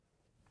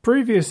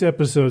Previous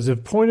episodes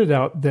have pointed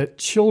out that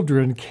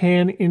children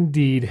can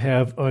indeed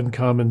have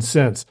uncommon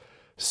sense,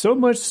 so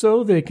much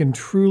so they can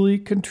truly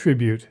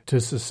contribute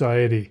to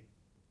society.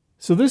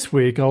 So this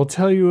week I'll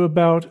tell you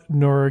about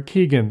Nora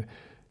Keegan.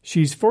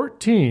 She's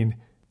 14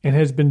 and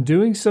has been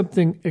doing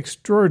something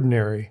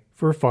extraordinary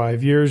for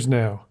 5 years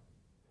now.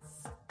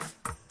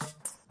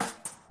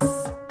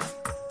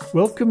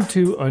 Welcome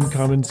to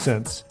Uncommon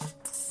Sense.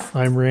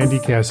 I'm Randy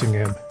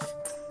Cassingham.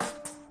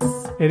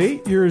 At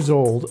 8 years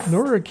old,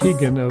 Nora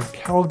Keegan of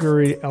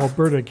Calgary,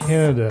 Alberta,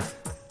 Canada,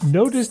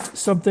 noticed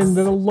something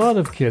that a lot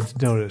of kids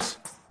notice.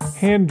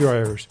 Hand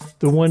dryers,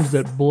 the ones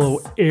that blow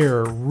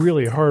air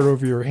really hard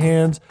over your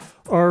hands,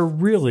 are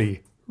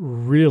really,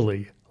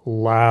 really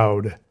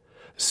loud.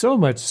 So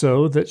much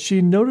so that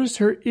she noticed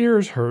her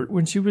ears hurt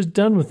when she was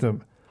done with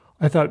them.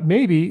 I thought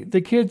maybe the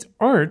kids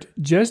aren't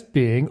just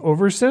being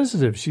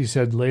oversensitive, she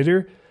said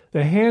later.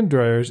 The hand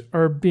dryers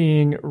are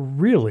being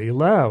really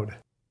loud.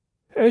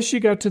 As she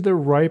got to the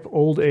ripe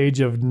old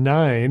age of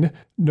 9,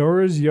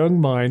 Nora's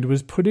young mind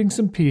was putting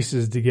some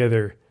pieces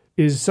together.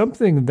 Is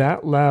something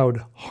that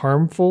loud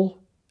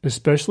harmful,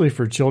 especially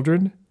for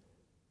children?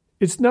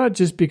 It's not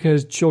just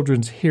because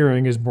children's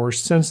hearing is more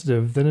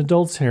sensitive than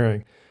adults'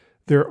 hearing.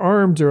 Their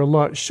arms are a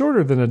lot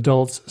shorter than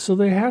adults, so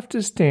they have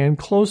to stand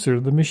closer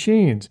to the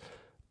machines.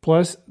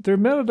 Plus, they're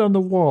mounted on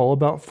the wall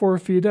about 4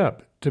 feet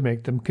up to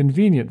make them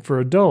convenient for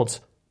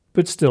adults,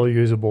 but still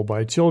usable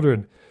by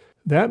children.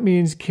 That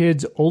means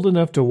kids old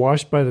enough to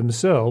wash by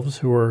themselves,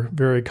 who are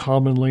very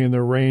commonly in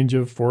the range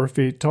of 4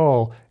 feet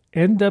tall,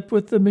 end up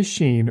with the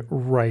machine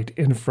right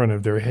in front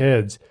of their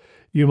heads.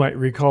 You might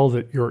recall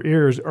that your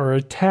ears are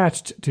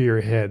attached to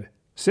your head.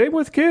 Same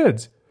with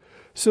kids.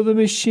 So the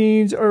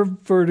machines are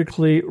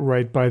vertically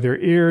right by their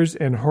ears,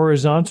 and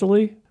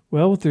horizontally,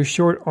 well, with their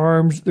short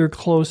arms, they're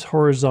close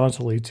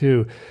horizontally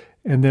too.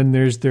 And then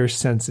there's their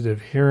sensitive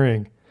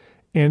hearing.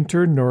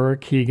 Enter Nora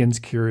Keegan's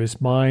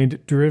curious mind,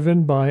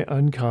 driven by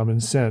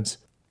uncommon sense.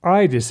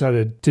 I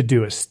decided to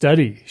do a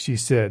study, she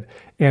said,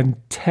 and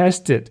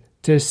test it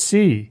to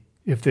see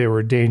if they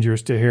were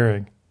dangerous to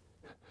hearing.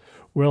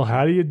 Well,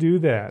 how do you do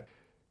that?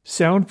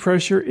 Sound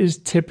pressure is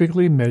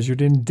typically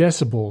measured in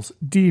decibels,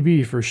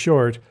 dB for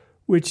short,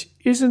 which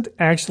isn't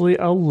actually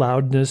a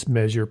loudness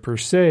measure per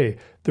se.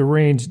 The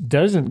range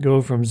doesn't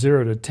go from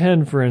 0 to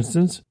 10, for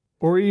instance,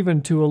 or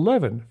even to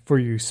 11 for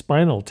you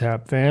Spinal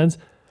Tap fans.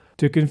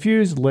 To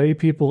confuse lay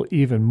people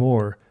even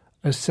more,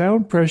 a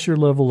sound pressure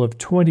level of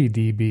 20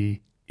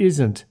 dB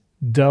isn't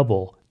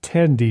double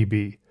 10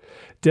 dB.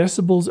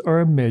 Decibels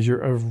are a measure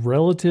of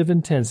relative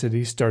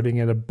intensity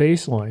starting at a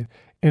baseline,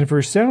 and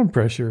for sound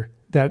pressure,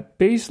 that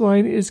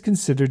baseline is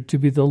considered to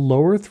be the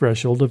lower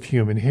threshold of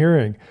human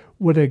hearing,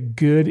 what a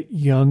good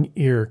young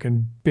ear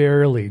can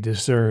barely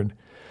discern.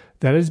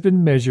 That has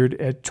been measured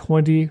at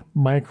 20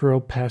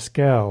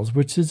 micropascals,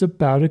 which is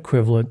about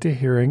equivalent to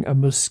hearing a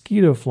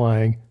mosquito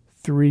flying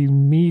 3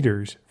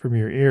 meters from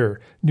your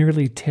ear,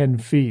 nearly 10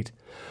 feet.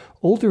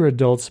 Older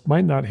adults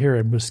might not hear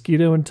a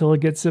mosquito until it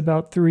gets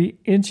about 3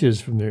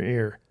 inches from their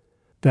ear.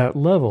 That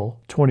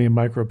level, 20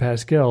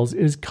 micropascals,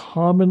 is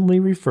commonly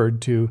referred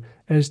to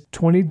as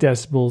 20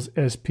 decibels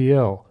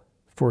SPL,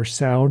 for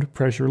sound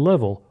pressure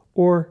level,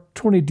 or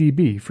 20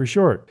 dB for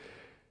short.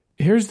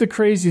 Here's the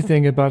crazy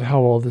thing about how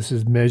all this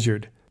is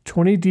measured.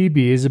 20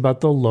 dB is about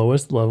the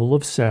lowest level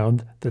of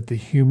sound that the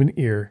human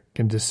ear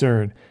can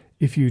discern.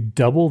 If you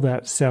double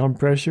that sound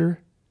pressure,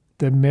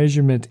 the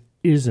measurement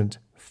isn't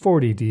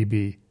 40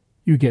 dB.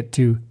 You get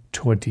to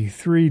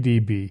 23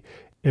 dB.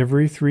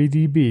 Every 3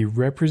 dB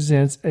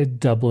represents a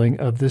doubling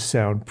of the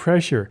sound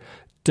pressure.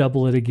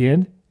 Double it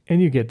again,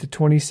 and you get to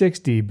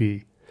 26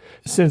 dB.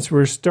 Since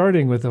we're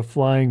starting with a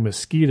flying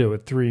mosquito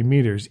at 3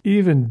 meters,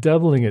 even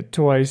doubling it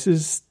twice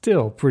is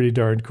still pretty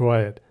darn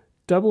quiet.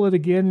 Double it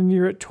again and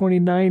you're at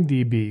 29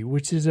 dB,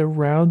 which is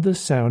around the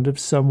sound of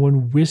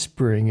someone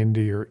whispering into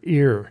your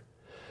ear.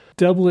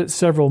 Double it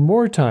several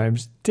more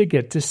times to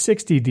get to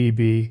 60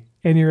 dB,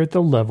 and you're at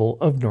the level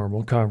of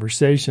normal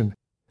conversation.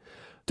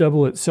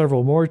 Double it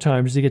several more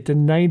times to get to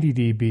 90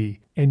 dB,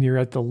 and you're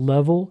at the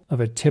level of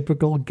a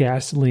typical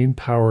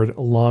gasoline-powered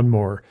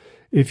lawnmower.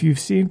 If you've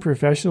seen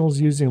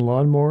professionals using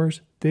lawnmowers,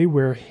 they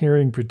wear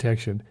hearing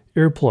protection,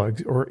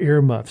 earplugs, or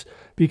earmuffs,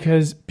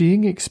 because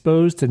being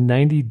exposed to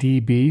 90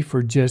 dB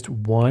for just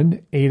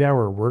one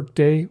 8-hour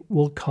workday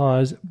will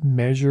cause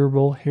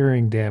measurable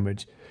hearing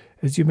damage.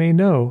 As you may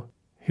know,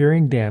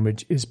 hearing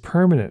damage is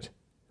permanent.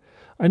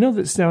 I know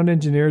that sound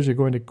engineers are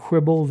going to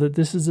quibble that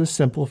this is a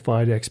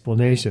simplified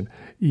explanation.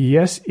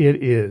 Yes,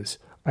 it is.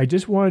 I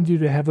just wanted you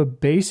to have a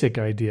basic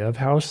idea of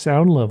how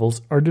sound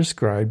levels are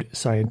described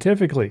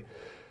scientifically.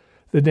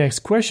 The next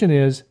question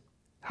is,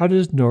 how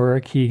does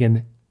Nora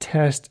Keegan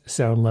test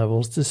sound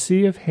levels to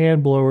see if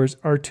hand blowers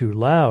are too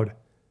loud?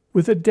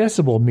 With a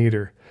decibel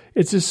meter.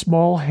 It's a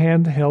small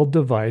handheld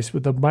device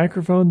with a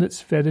microphone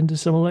that's fed into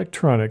some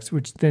electronics,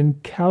 which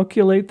then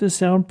calculate the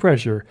sound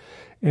pressure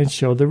and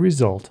show the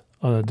result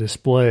on a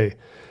display.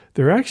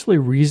 They're actually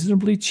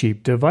reasonably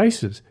cheap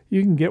devices.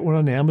 You can get one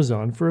on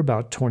Amazon for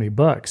about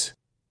 $20.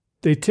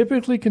 They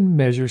typically can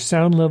measure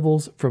sound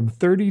levels from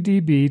 30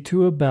 dB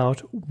to about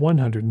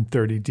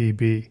 130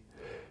 dB.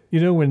 You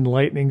know, when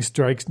lightning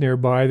strikes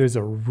nearby, there's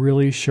a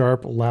really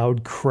sharp,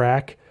 loud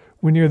crack.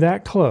 When you're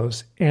that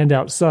close and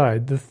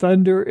outside, the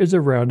thunder is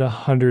around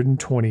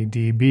 120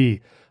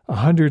 dB.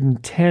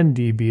 110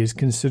 dB is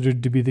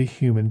considered to be the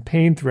human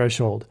pain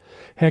threshold.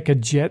 Heck, a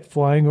jet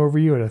flying over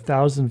you at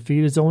 1,000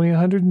 feet is only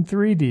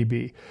 103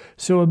 dB.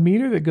 So a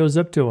meter that goes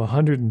up to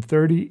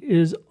 130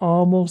 is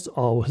almost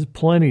always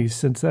plenty,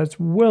 since that's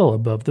well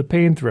above the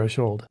pain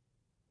threshold.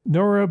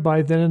 Nora,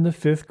 by then in the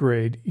 5th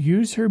grade,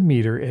 used her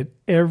meter at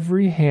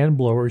every hand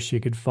blower she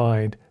could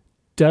find.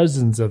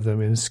 Dozens of them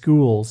in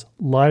schools,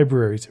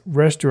 libraries,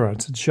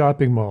 restaurants, and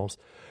shopping malls.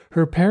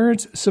 Her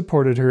parents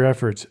supported her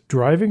efforts,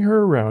 driving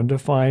her around to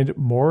find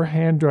more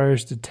hand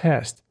dryers to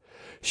test.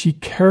 She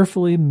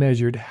carefully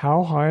measured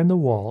how high on the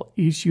wall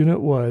each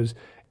unit was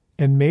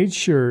and made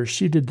sure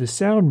she did the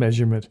sound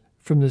measurement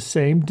from the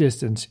same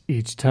distance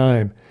each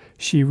time.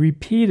 She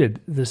repeated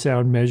the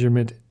sound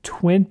measurement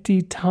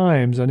 20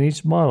 times on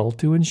each model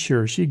to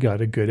ensure she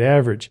got a good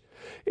average.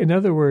 In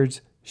other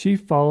words, she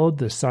followed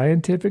the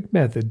scientific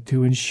method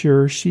to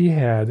ensure she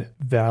had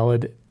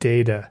valid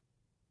data.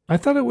 I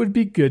thought it would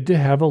be good to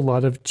have a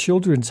lot of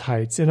children's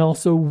heights and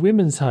also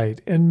women's height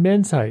and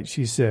men's height,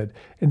 she said,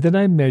 and then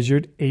I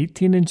measured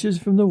 18 inches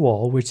from the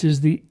wall, which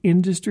is the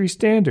industry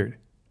standard.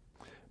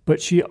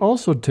 But she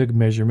also took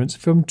measurements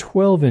from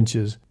 12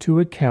 inches to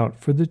account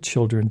for the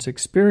children's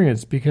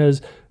experience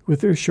because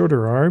with their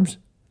shorter arms,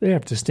 they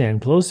have to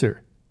stand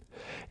closer.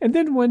 And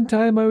then one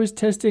time I was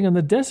testing on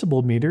the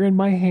decibel meter and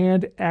my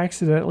hand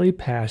accidentally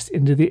passed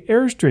into the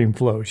airstream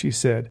flow, she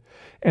said,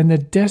 and the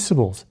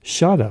decibels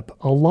shot up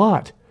a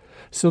lot.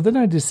 So then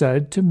I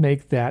decided to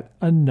make that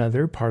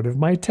another part of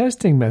my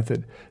testing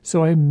method.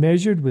 So I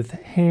measured with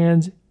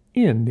hands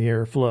in the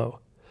airflow.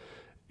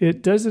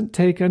 It doesn't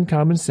take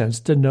uncommon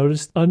sense to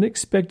notice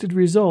unexpected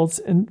results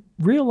and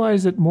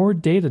realize that more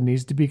data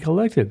needs to be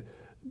collected,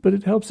 but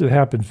it helps it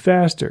happen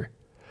faster.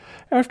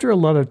 After a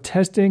lot of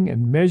testing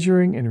and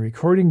measuring and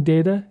recording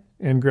data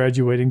and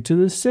graduating to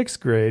the 6th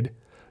grade,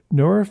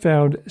 Nora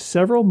found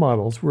several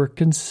models were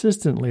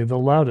consistently the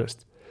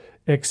loudest.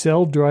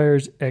 Excel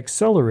Dryer's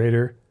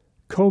Accelerator,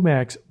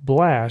 Comax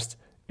Blast,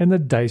 and the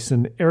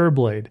Dyson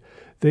Airblade.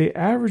 They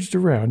averaged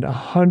around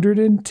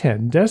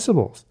 110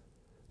 decibels.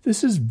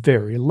 This is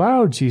very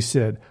loud, she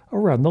said,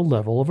 around the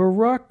level of a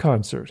rock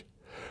concert.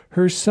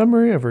 Her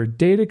summary of her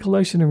data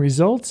collection and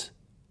results?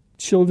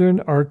 Children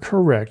are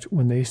correct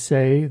when they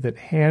say that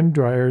hand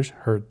dryers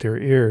hurt their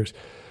ears,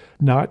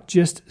 not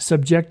just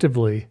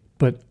subjectively,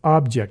 but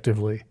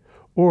objectively.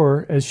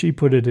 Or, as she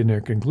put it in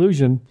her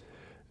conclusion,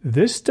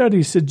 this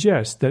study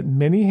suggests that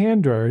many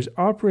hand dryers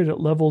operate at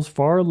levels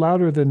far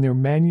louder than their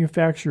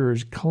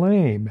manufacturers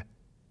claim,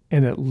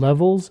 and at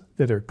levels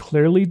that are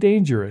clearly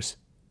dangerous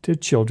to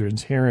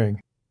children's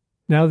hearing.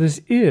 Now,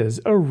 this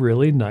is a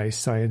really nice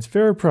science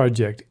fair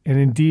project, and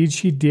indeed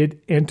she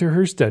did enter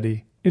her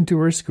study into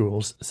her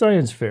school's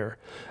science fair.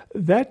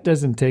 That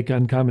doesn't take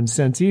uncommon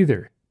sense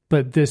either,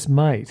 but this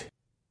might.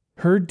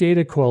 Her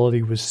data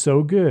quality was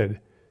so good,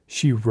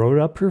 she wrote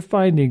up her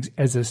findings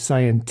as a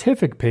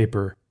scientific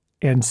paper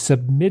and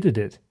submitted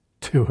it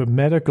to a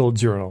medical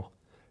journal.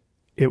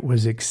 It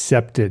was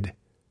accepted.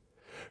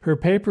 Her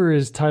paper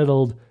is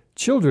titled,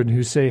 "Children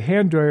Who Say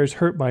Hand Dryers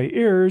Hurt My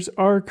Ears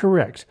Are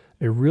Correct,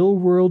 a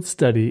real-world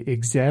study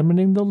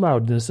examining the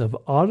loudness of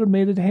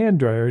automated hand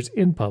dryers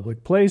in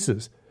public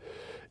places."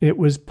 It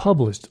was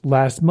published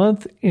last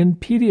month in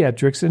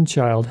Pediatrics and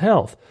Child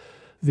Health,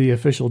 the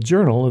official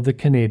journal of the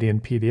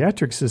Canadian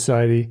Pediatric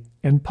Society,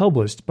 and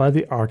published by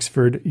the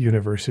Oxford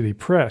University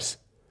Press.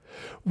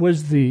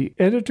 Was the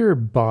editor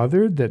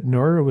bothered that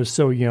Nora was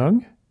so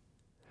young?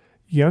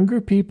 Younger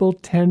people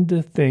tend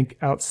to think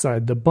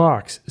outside the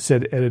box,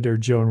 said editor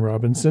Joan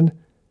Robinson.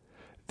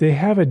 They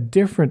have a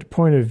different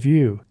point of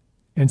view,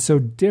 and so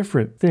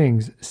different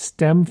things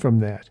stem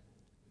from that.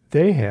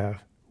 They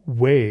have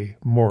way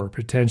more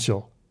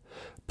potential.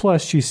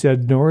 Plus, she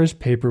said Nora's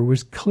paper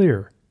was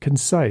clear,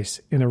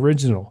 concise, and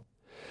original.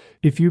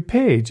 If you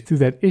page through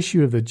that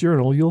issue of the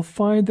journal, you'll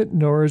find that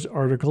Nora's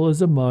article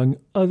is among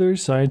other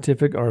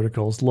scientific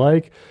articles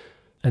like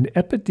an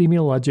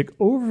epidemiologic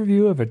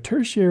overview of a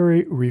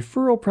tertiary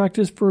referral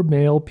practice for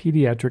male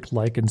pediatric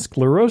lichen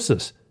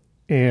sclerosis,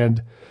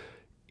 and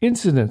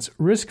incidence,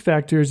 risk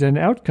factors, and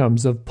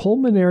outcomes of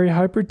pulmonary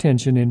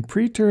hypertension in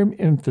preterm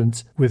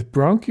infants with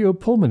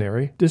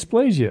bronchopulmonary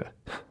dysplasia.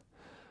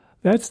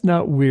 That's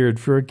not weird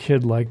for a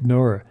kid like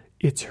Nora.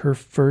 It's her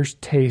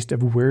first taste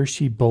of where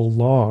she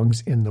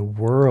belongs in the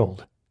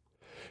world.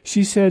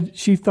 She said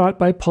she thought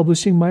by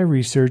publishing my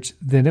research,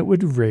 then it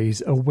would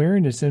raise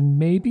awareness and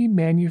maybe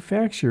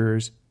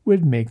manufacturers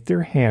would make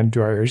their hand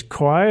dryers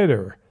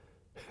quieter.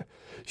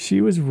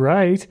 She was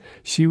right.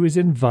 She was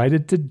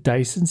invited to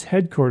Dyson's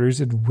headquarters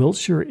in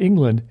Wiltshire,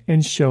 England,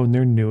 and shown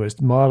their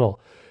newest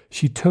model.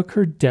 She took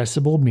her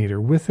decibel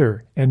meter with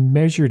her and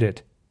measured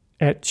it.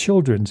 At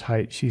children's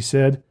height, she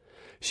said.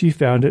 She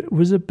found it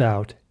was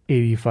about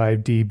 85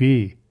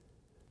 dB.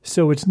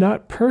 So it's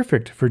not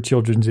perfect for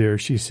children's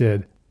ears, she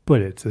said,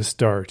 but it's a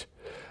start.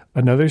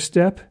 Another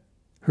step?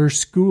 Her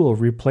school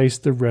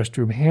replaced the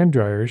restroom hand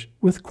dryers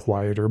with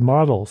quieter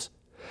models.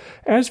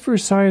 As for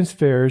science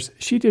fairs,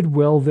 she did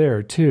well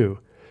there, too.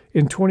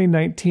 In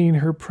 2019,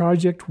 her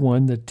project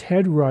won the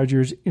Ted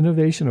Rogers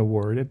Innovation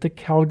Award at the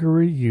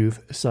Calgary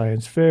Youth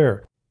Science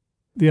Fair.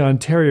 The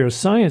Ontario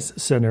Science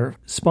Centre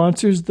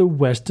sponsors the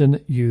Weston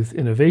Youth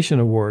Innovation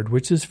Award,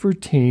 which is for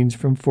teens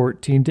from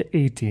 14 to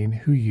 18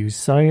 who use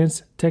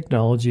science,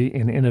 technology,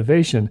 and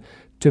innovation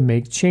to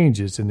make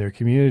changes in their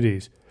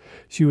communities.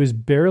 She was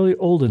barely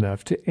old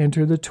enough to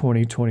enter the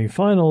 2020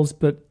 finals,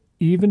 but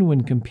even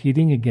when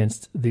competing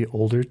against the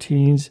older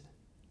teens,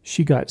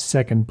 she got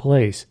second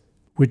place,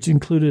 which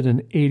included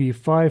an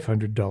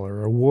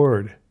 $8,500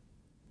 award.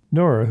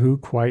 Nora, who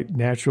quite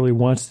naturally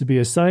wants to be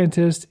a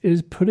scientist,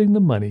 is putting the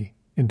money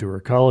into her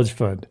college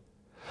fund.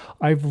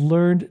 I've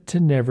learned to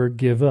never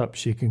give up,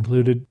 she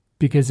concluded,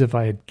 because if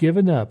I had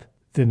given up,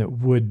 then it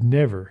would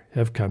never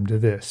have come to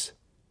this.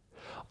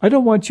 I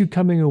don't want you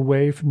coming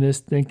away from this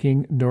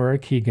thinking Nora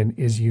Keegan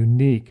is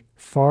unique.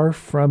 Far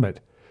from it.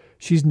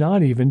 She's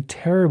not even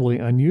terribly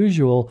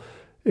unusual,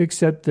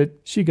 except that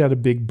she got a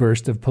big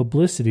burst of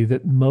publicity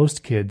that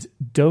most kids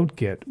don't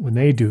get when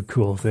they do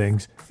cool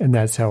things, and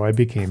that's how I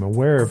became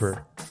aware of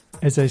her.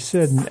 As I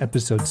said in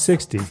episode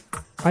 60,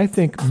 I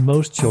think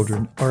most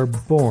children are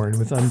born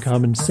with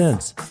uncommon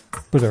sense,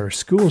 but our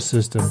school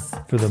system,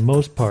 for the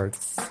most part,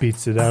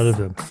 beats it out of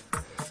them.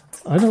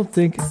 I don't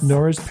think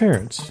Nora's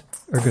parents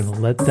are going to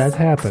let that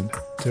happen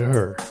to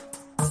her.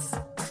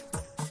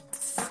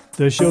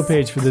 The show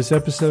page for this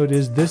episode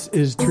is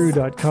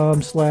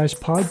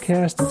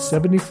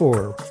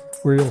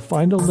thisistrue.com/podcast74, where you'll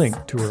find a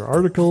link to her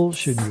article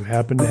should you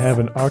happen to have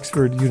an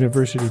Oxford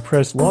University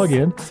Press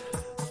login,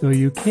 though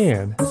you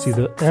can see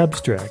the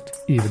abstract,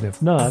 even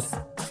if not,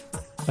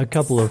 a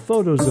couple of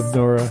photos of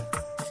Nora,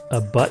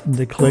 a button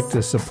to click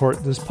to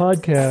support this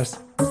podcast,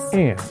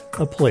 and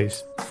a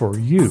place for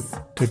you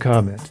to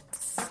comment.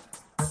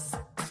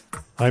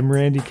 I'm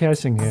Randy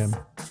Cassingham,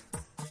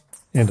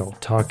 and I'll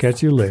talk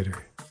at you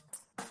later.